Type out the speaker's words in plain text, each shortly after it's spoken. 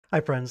Hi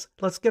friends,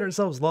 let's get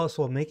ourselves lost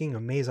while making a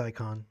maze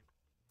icon.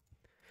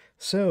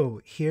 So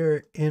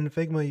here in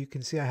Figma, you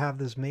can see I have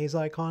this maze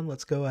icon.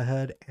 Let's go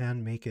ahead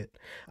and make it.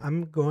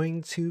 I'm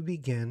going to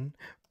begin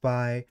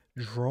by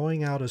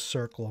drawing out a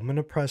circle. I'm going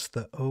to press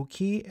the O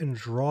key and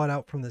draw it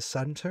out from the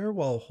center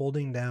while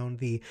holding down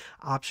the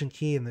Option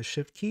key and the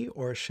Shift key,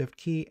 or Shift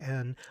key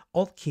and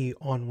Alt key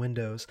on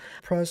Windows.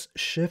 Press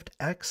Shift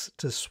X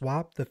to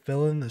swap the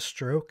fill in the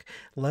stroke.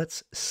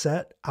 Let's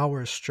set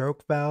our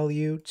stroke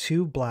value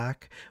to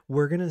black.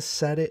 We're going to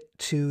set it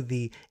to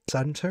the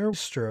center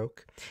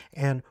stroke,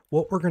 and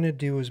what we're going to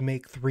do is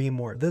make 3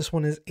 more. This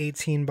one is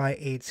 18 by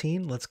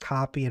 18. Let's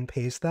copy and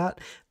paste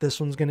that. This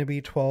one's going to be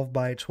 12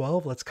 by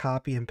 12. Let's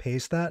copy and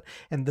paste that.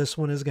 And this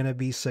one is going to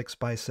be 6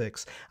 by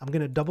 6. I'm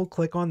going to double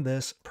click on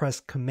this,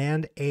 press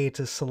Command A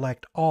to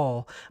select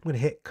all. I'm going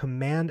to hit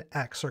Command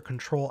X or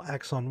Control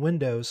X on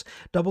Windows.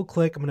 Double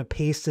click, I'm going to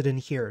paste it in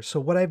here. So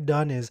what I've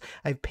done is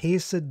I've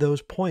pasted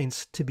those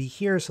points to be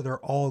here so they're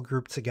all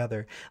grouped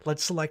together.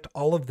 Let's select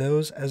all of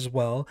those as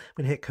well.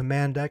 I'm going to hit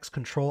Command X,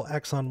 Control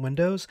X on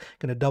Windows. I'm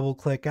going to double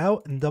click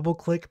out and double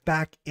click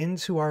back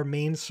into our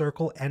main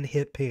circle and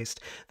hit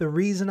paste. The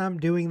reason I'm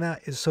doing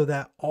that is so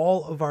that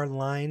all of our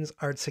lines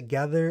are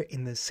together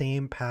in the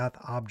same path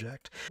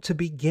object. To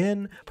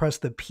begin, press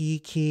the P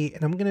key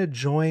and I'm going to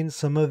join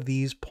some of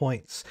these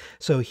points.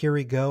 So here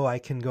we go. I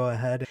can go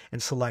ahead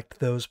and select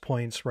those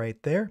points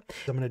right there.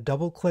 I'm going to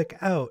double click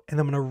out and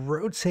I'm going to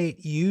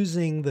rotate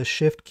using the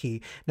Shift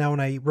key. Now when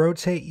I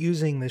rotate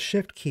using the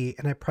Shift key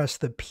and I press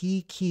the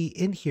P key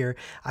in here,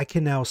 I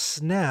can now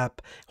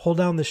snap, hold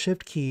down the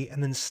Shift key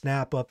and then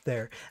snap up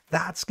there.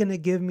 That's going to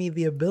give me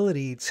the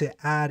ability to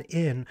add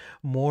in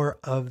more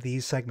of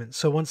these segments.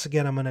 So once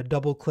again, I'm going to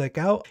double click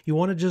out. You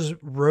want to just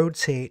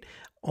rotate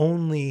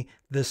only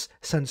this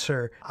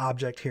sensor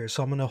object here.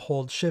 So I'm going to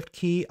hold Shift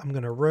key, I'm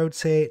going to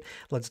rotate,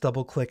 let's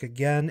double click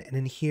again, and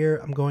in here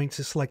I'm going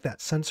to select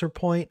that sensor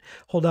point,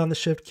 hold down the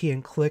Shift key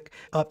and click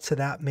up to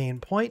that main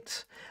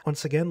point.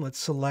 Once again, let's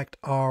select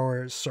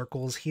our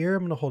circles here.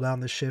 I'm going to hold down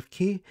the Shift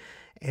key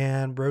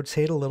and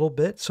rotate a little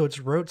bit. So it's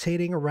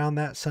rotating around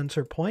that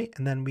center point,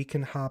 and then we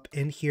can hop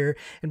in here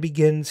and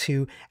begin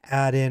to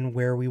add in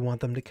where we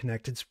want them to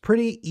connect. It's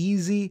pretty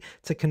easy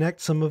to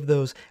connect some of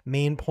those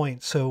main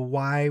points. So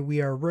why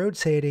we are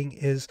rotating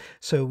is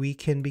so we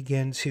can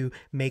begin to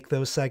make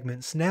those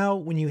segments. Now,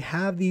 when you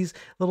have these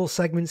little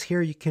segments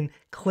here, you can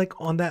click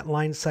on that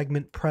line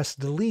segment, press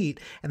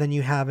delete, and then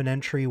you have an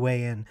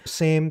entryway in.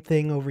 Same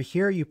thing over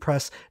here, you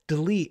press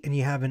delete and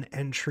you have an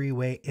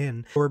entryway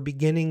in. We're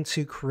beginning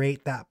to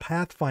create that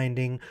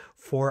pathfinding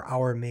for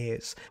our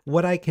maze.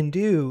 What I can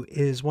do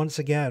is once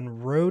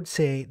again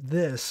rotate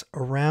this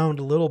around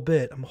a little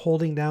bit. I'm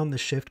holding down the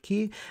Shift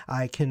key.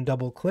 I can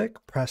double click,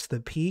 press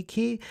the P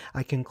key.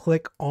 I can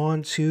click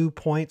on 2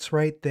 points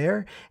right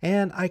there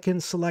and I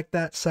can select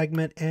that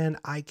segment and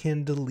I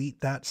can delete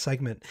that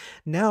segment.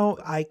 Now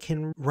I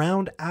can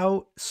round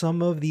out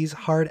some of these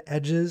hard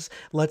edges.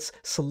 Let's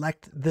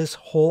select this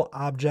whole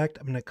object.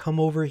 I'm going to come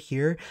over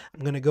here.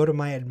 I'm going to go to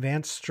my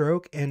advanced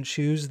stroke and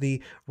choose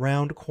the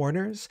round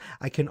corners.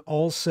 I can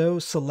also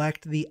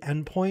select the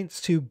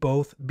endpoints to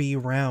both be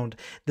round.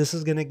 This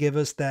is going to give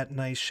us that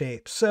nice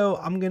shape. So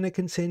I'm going to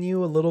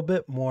continue a little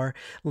bit more.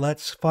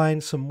 Let's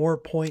find some more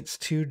points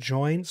to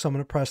join. So I'm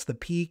going to press the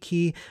P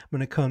key. I'm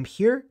going to come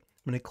here.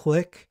 I'm going to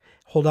click.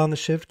 Hold down the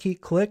Shift key,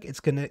 click, it's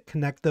going to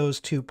connect those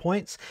 2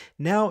 points.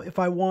 Now, if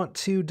I want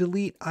to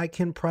delete, I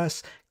can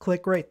press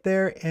click right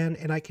there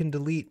and I can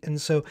delete.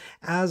 And so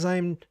as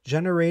I'm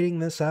generating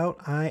this out,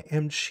 I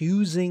am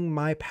choosing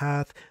my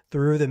path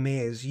through the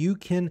maze. You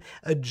can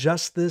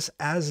adjust this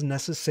as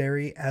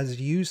necessary as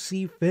you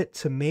see fit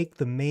to make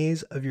the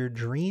maze of your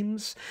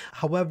dreams.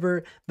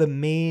 However, the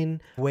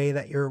main way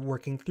that you're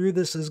working through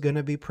this is going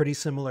to be pretty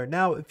similar.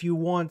 Now, if you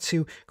want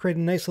to create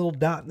a nice little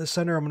dot in the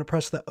center, I'm going to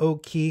press the O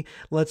key.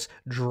 Let's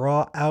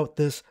draw out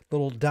this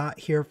little dot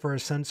here for a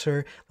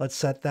sensor. Let's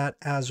set that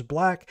as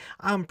black.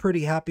 I'm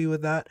pretty happy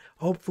with that.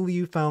 Hopefully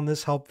you found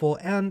this helpful,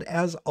 and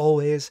as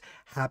always,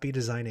 happy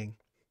designing.